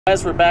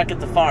Guys, we're back at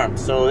the farm.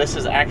 So this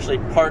is actually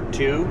part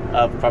 2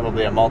 of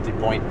probably a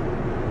multi-part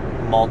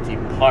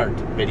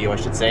video, I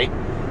should say.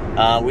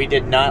 We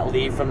did not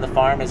leave from the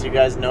farm, as you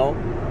guys know.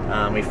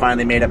 We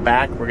finally made it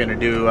back. We're gonna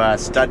do a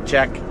stud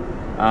check.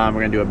 We're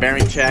gonna do a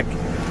bearing check,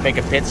 make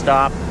a pit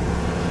stop.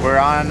 We're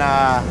on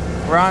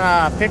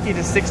a 50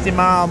 to 60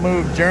 mile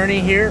move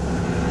journey here.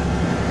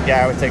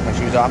 Yeah, I would take my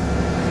shoes off.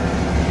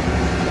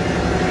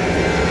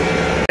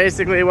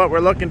 Basically what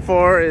we're looking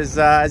for is,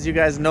 as you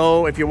guys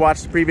know, if you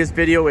watched the previous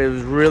video, it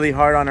was really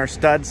hard on our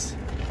studs.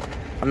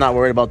 I'm not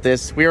worried about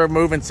this. We were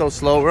moving so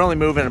slow. We're only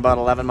moving about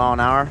 11 mile an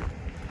hour.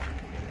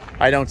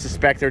 I don't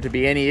suspect there to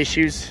be any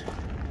issues.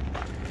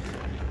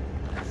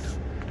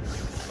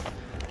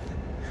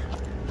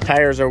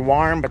 Tires are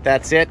warm, but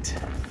that's it.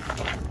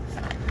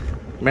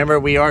 Remember,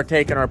 we are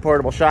taking our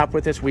portable shop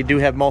with us. We do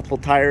have multiple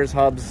tires,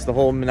 hubs, the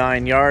whole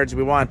 9 yards.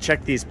 We want to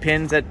check these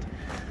pins that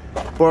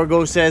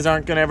Bourgault says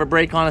aren't going to ever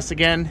break on us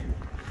again.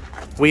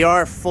 We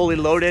are fully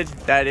loaded.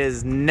 That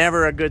is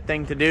never a good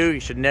thing to do. You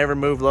should never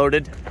move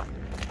loaded.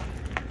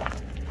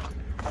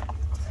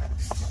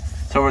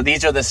 So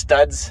these are the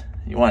studs.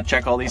 You want to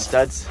check all these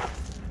studs,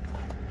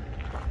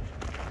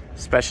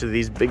 especially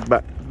these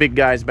big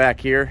guys back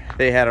here.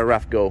 They had a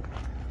rough go.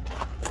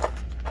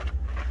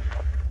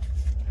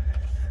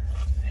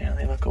 Yeah,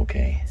 they look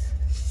okay.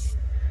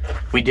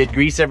 We did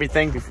grease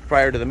everything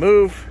prior to the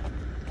move.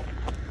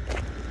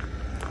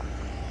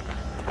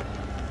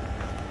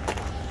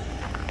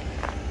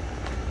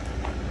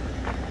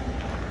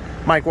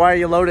 Mike, why are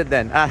you loaded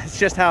then? It's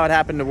just how it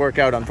happened to work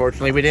out,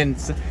 unfortunately. We didn't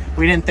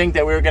think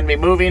that we were going to be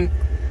moving.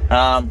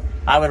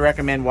 I would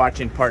recommend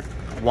watching part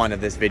 1 of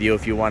this video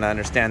if you want to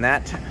understand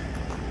that.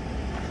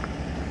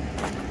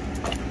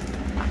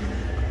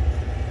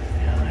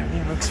 Yeah,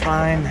 everything looks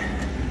fine.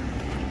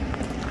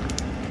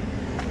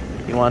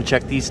 You want to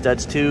check these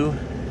studs too.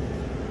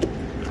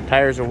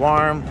 Tires are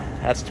warm.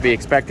 That's to be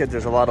expected.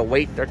 There's a lot of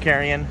weight they're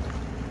carrying.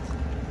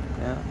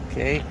 Yeah,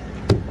 okay.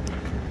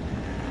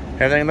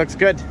 Everything looks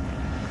good.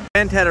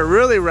 Vent had a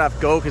really rough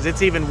go because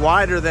it's even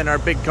wider than our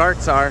big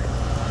carts are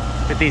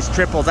with these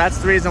triples. That's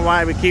the reason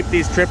why we keep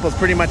these triples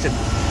pretty much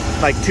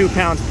at like 2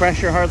 pounds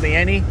pressure, hardly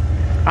any.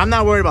 I'm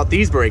not worried about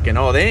these breaking.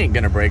 Oh, they ain't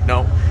gonna break,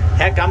 no.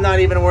 Heck, I'm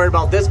not even worried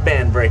about this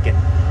band breaking.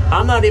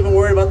 I'm not even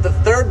worried about the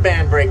third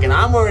band breaking.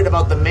 I'm worried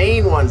about the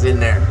main ones in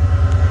there.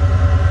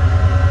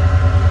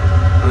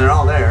 And they're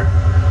all there.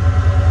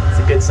 It's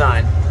a good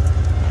sign.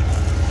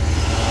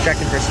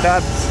 Checking for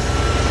stubs.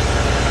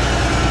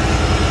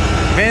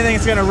 If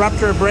anything's gonna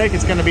rupture or break,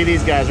 it's gonna be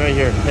these guys right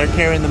here. They're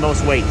carrying the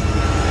most weight.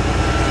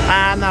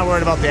 I'm not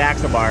worried about the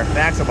axle bar. The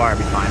axle bar will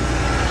be fine.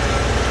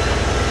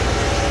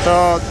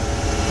 So,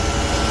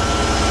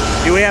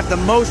 do we have the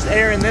most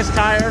air in this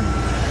tire,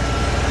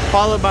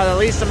 followed by the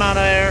least amount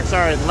of air,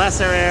 sorry,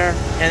 lesser air,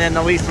 and then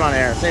the least amount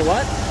of air. Say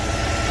what?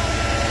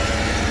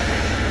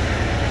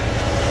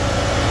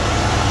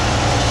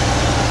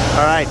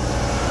 All right,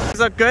 these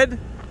look good,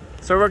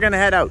 so we're gonna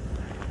head out.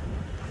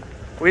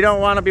 We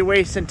don't want to be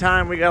wasting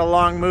time. We got a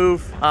long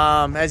move.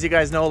 As you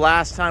guys know,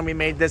 last time we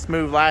made this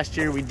move last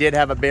year, we did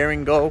have a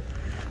bearing go.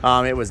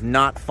 It was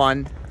not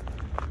fun.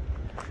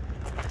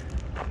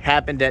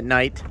 Happened at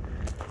night.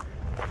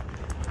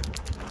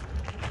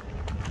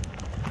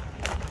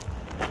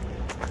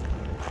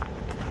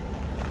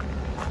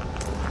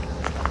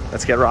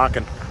 Let's get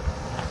rocking.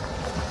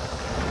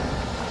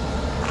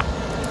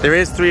 There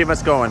is 3 of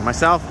us going.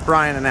 Myself,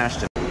 Brian, and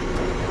Ashton.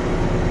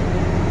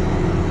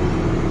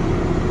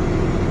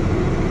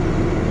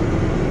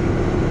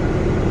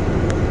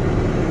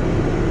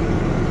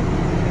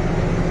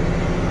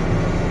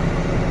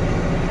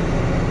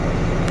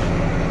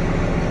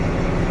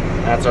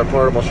 That's our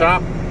portable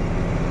shop.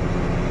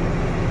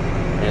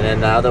 And then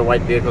the other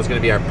white vehicle is going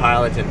to be our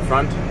pilot in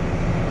front.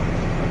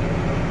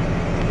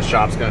 The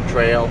shop's going to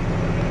trail.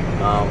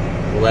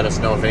 Will let us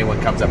know if anyone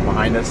comes up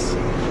behind us.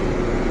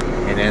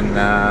 And then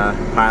the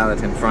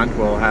pilot in front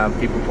will have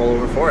people pull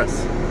over for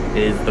us,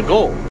 is the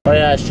goal. Oh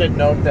yeah, I should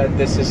note that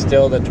this is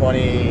still the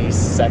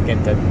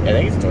 22nd, I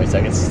think it's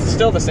 22nd, it's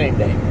still the same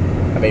day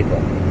of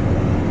April.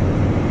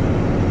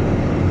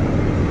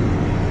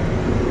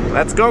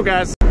 Let's go,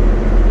 guys.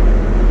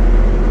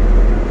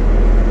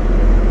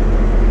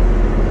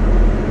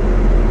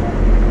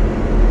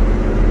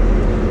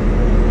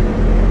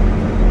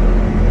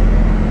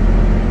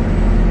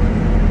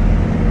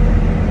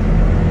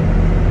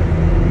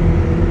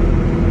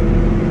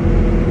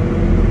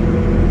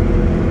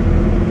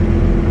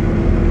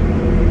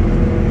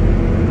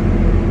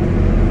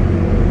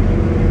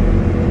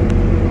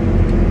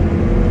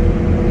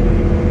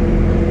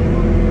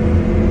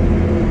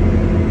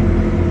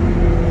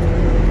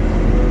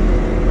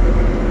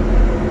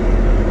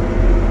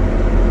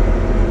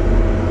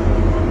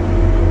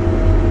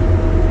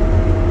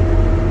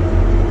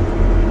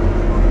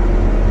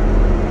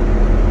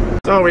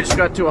 So we just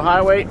got to a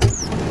highway.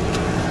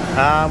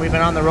 We've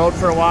been on the road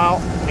for a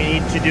while. We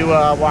need to do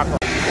a walk around.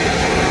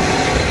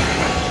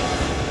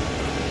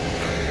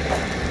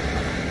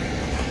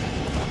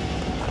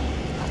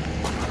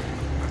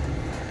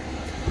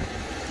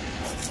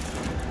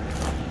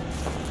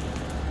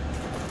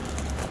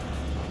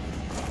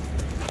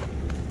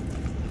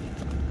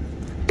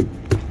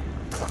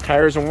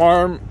 Tires are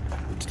warm,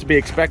 it's to be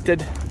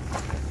expected.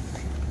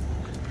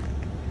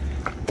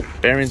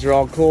 Bearings are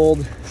all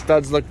cold.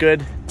 Studs look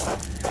good.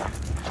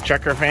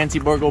 Check our fancy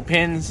Borgo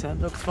pins. That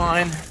looks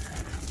fine.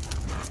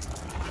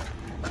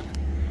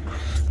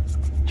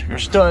 Check our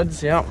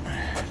studs. Yep.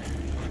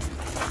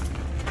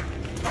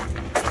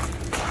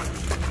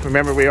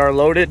 Remember, we are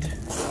loaded.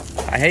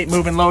 I hate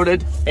moving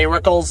loaded. Hey,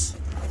 Rickles.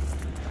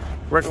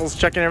 Rickles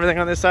checking everything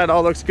on this side.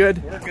 All looks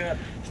good. We're good.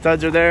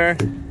 Studs are there.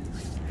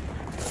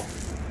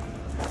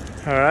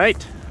 All right.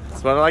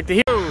 That's what I like to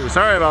hear. Ooh,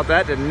 sorry about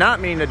that. Did not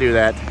mean to do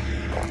that.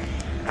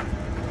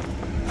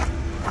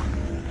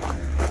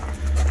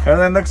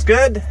 Everything looks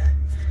good.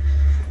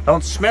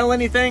 Don't smell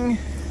anything.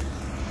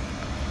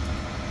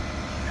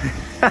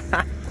 All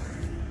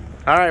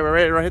right, we're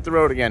ready to hit the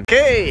road again.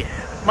 Okay,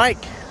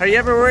 Mike, are you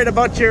ever worried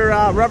about your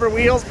rubber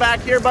wheels back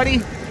here, buddy?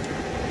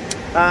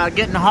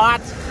 Getting hot,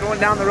 going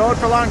down the road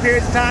for long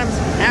periods of time?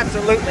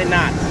 Absolutely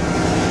not.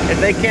 If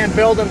they can't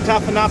build them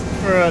tough enough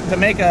to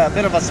make a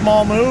bit of a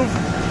small move,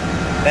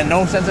 then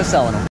no sense of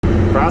selling them.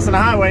 Crossing the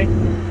highway.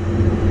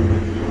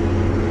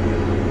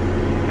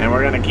 And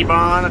we're gonna keep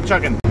on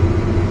chugging.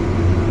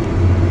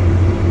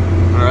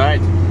 All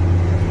right,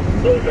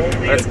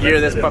 let's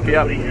gear this puppy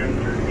up. Did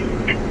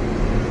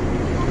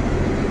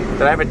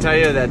I ever tell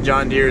you that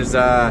John Deere's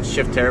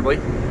shift terribly?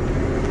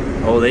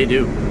 Oh, they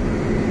do.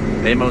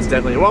 They most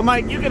definitely. Well,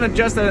 Mike, you can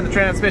adjust that in the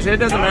transmission. It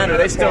doesn't matter.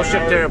 They still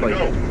shift terribly.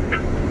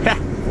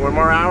 4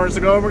 more hours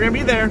to go. We're gonna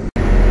be there.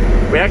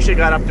 We actually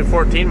got up to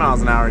 14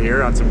 miles an hour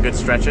here on some good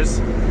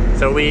stretches.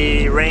 So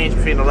we range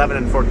between 11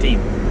 and 14.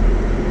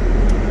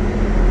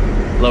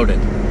 Loaded.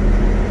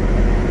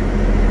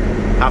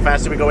 How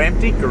fast do we go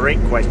empty? Great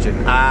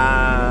question.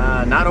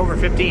 Not over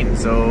 15,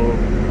 so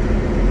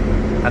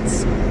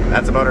that's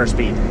about our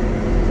speed.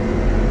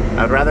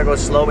 I'd rather go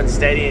slow and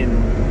steady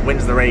and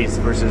wins the race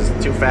versus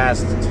too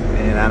fast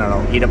and, I don't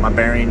know, heat up my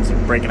bearings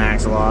and break an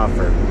axle off,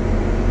 or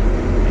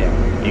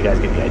yeah, you guys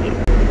get the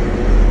idea.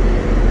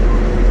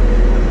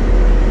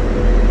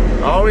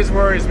 Always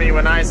worries me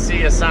when I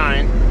see a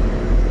sign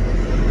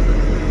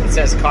that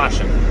says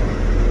caution.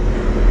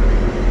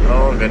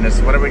 Oh goodness,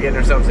 what are we getting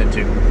ourselves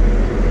into?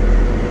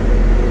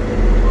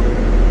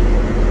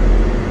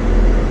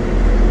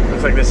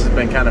 Looks like this has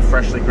been kind of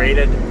freshly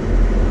graded.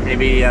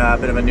 Maybe a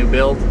bit of a new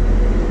build.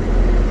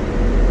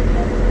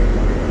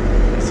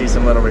 I see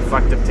some little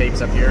reflective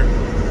tapes up here.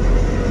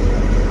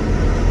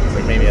 Looks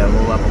like maybe a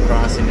low level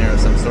crossing there of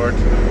some sort.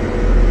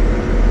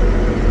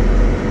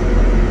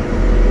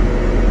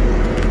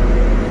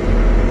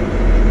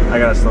 I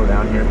gotta slow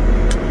down here.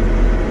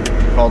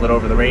 Called it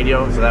over the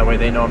radio so that way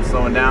they know I'm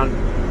slowing down.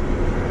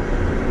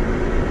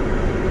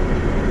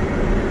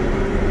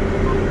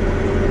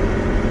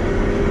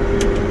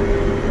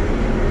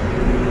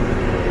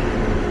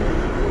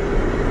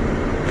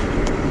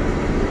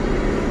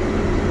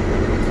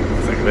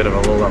 Bit of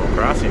a low level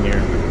crossing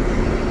here.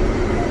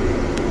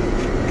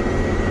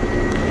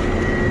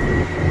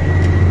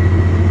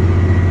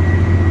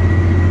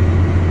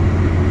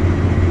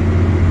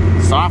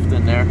 Soft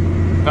in there,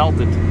 felt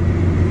it.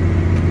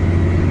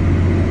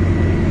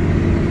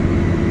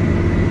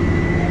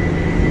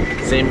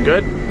 Seem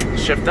good.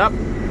 Shift up.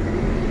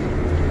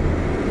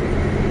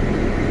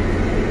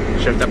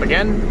 Shift up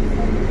again.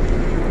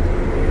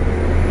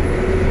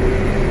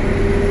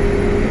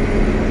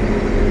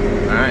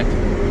 All right.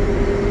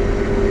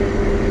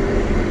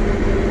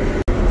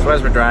 So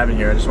as we're driving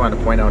here, I just wanted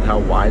to point out how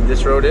wide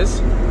this road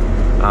is.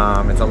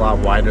 It's a lot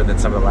wider than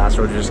some of the last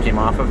roads we just came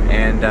off of,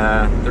 and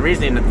the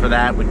reasoning for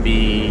that would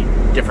be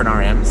different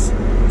RMs.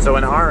 So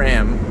an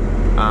RM,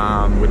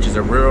 which is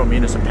a rural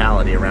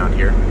municipality around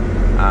here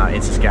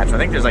in Saskatchewan, I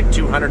think there's like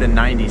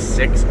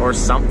 296 or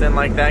something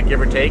like that, give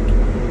or take,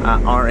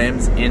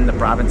 RMs in the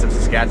province of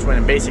Saskatchewan,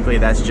 and basically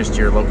that's just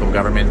your local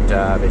government,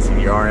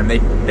 basically your RM.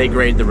 They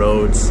grade the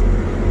roads,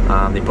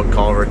 they put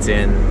culverts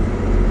in.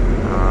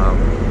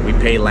 We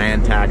pay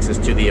land taxes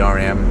to the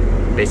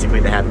RM.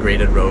 Basically, they have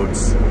graded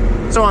roads,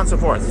 so on and so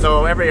forth.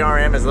 So every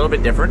RM is a little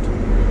bit different,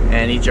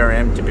 and each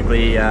RM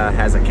typically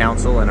has a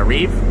council and a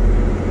reeve,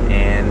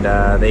 and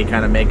they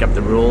kind of make up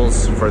the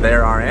rules for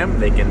their RM.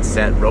 They can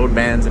set road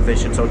bans if they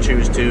should so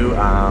choose to,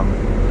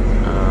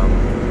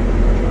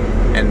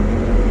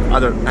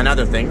 and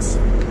other things.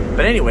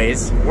 But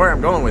anyways, where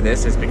I'm going with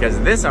this is because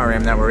this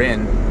RM that we're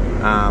in,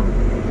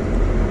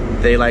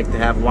 they like to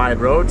have wide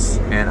roads,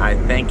 and I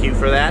thank you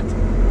for that.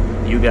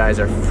 You guys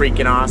are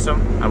freaking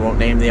awesome. I won't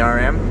name the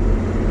RM.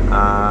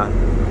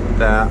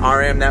 The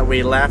RM that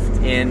we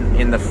left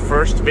in the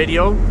first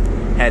video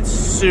had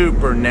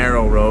super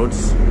narrow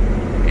roads,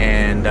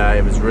 and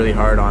it was really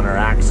hard on our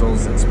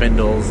axles and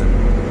spindles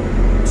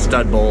and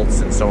stud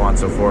bolts and so on and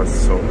so forth.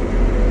 So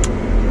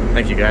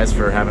thank you guys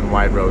for having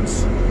wide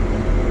roads.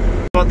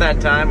 About that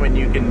time when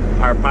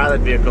our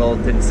pilot vehicle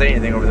didn't say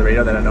anything over the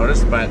radio that I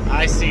noticed, but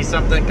I see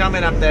something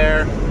coming up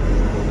there.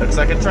 Looks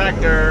like a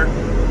tractor.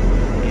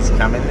 He's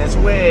coming this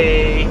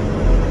way.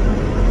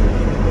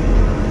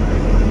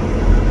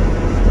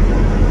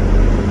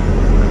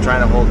 I'm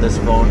trying to hold this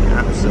phone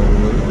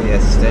absolutely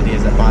as steady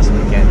as I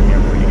possibly can here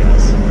for you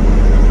guys.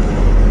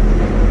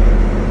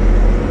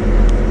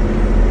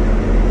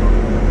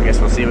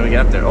 we'll see when we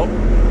get up there. Oh,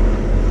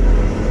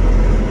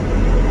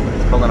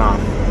 it's pulling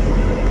off.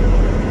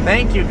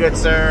 Thank you, good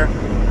sir.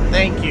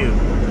 Thank you.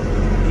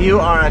 You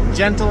are a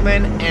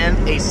gentleman and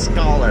a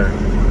scholar.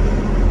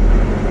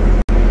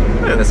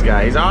 Look at this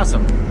guy. He's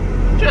awesome.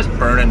 Just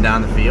burning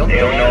down the field.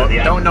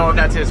 Don't know if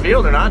that's his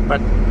field or not,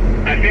 but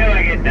I feel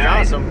like it died.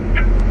 He's awesome.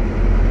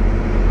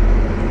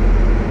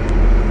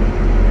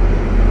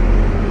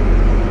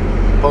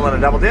 Pulling a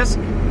double disc.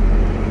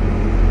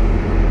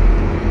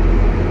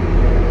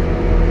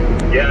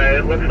 Yeah,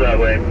 it looks that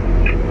way.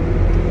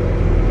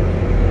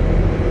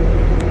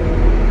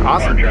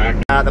 Awesome.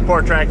 The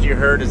port tractor you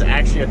heard is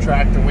actually a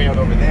tractor way out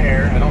over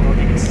there. I don't know if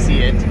you can see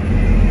it.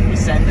 He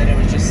said that it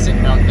was just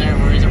sitting out there.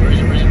 Where is it? Where is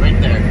it? Where is it? Right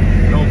there.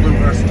 An old blue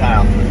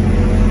Versatile.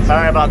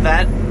 Sorry about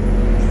that.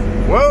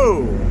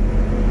 Whoa!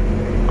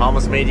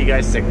 Almost made you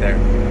guys sick there.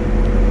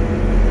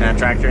 That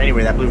tractor,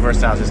 anyway, that blue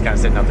Versatile is just kind of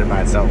sitting out there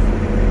by itself.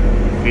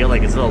 I feel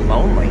like it's a little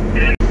lonely.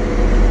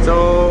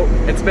 So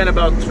it's been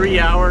about 3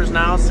 hours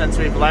now since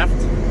we've left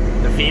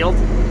the field,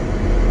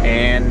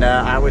 and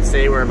I would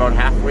say we're about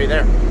halfway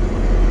there.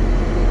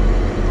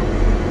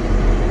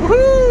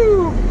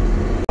 Woohoo!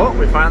 Oh,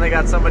 we finally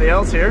got somebody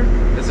else here.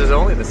 This is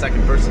only the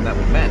second person that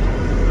we've met.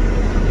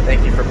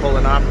 Thank you for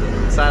pulling off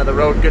the side of the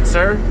road, good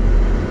sir.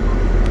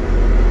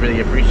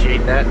 Really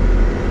appreciate that.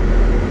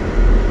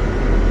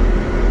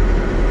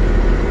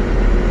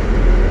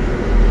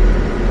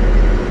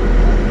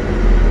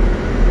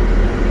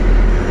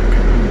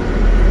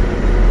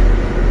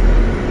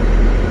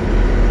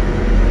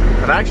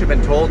 I've actually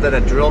been told that a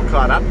drill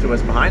caught up to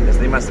us behind us.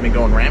 They must have been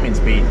going ramming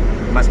speed.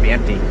 It must be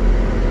empty.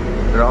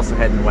 They're also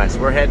heading west.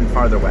 We're heading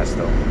farther west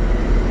though.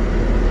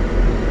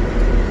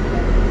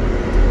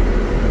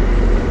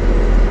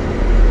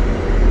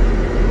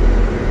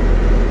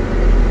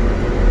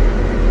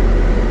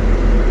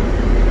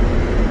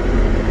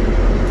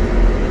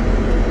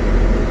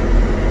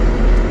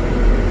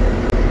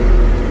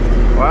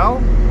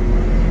 Well,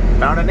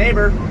 found a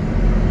neighbor.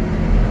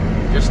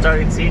 Just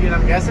started seeding,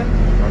 I'm guessing.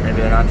 Or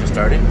maybe they're not just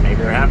starting. Maybe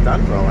they're half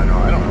done for all I know.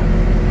 I don't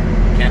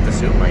know. Can't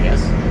assume, I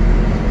guess.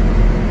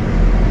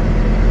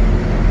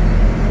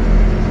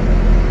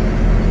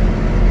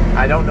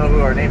 I don't know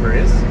who our neighbor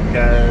is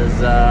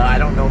because I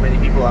don't know many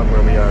people out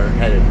where we are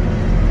headed.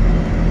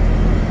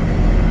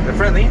 They're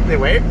friendly. They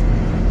waved.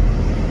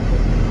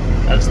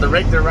 That's the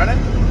rig they're running.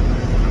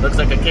 Looks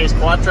like a Case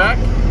Quad Track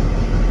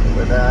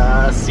with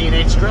a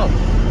C&H drill.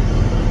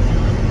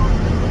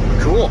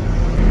 Cool.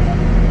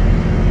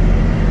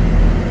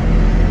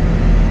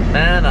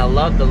 Man, I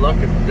love the look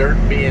of dirt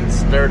being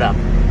stirred up.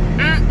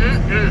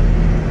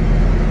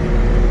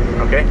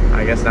 Okay,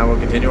 I guess now we'll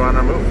continue on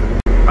our move.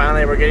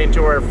 Finally, we're getting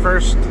to our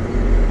first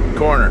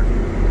corner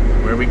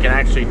where we can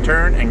actually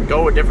turn and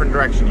go a different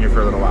direction here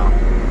for a little while.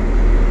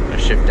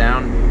 Let's shift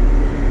down.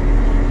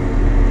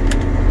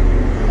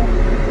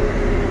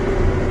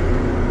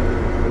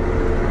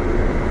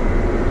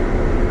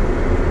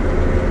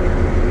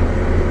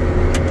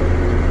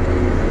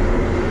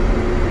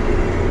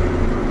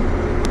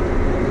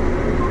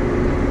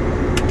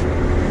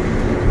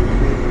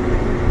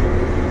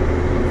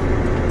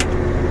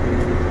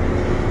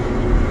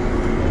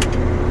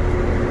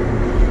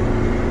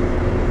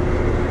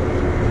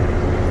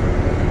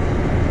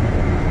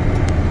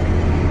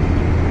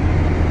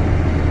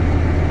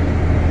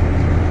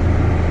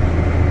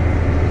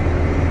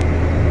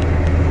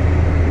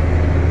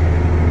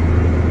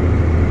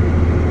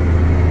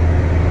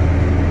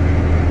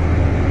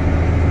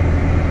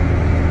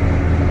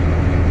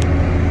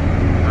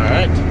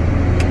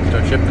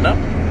 Shifting up.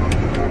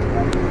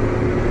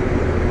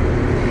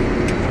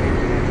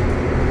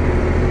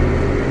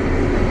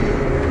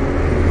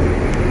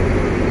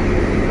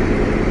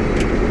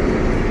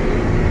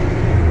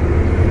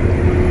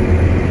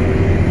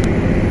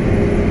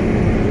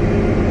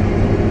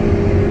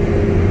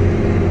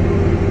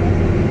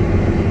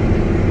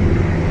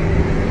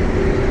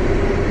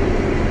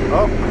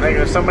 Oh, I think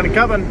there's somebody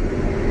coming.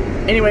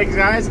 Anyway,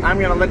 guys, I'm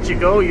gonna let you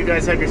go. You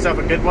guys have yourself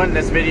a good one.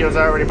 This video is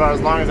already about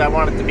as long as I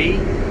want it to be.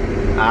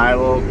 I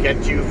will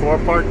catch you for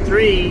part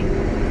 3.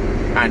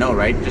 I know,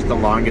 right? Just the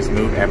longest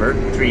move ever.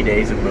 3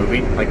 days of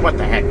moving. Like, what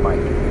the heck, Mike?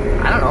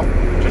 I don't know.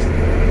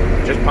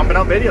 Just pumping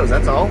out videos,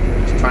 that's all.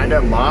 Just trying to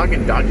log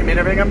and document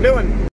everything I'm doing.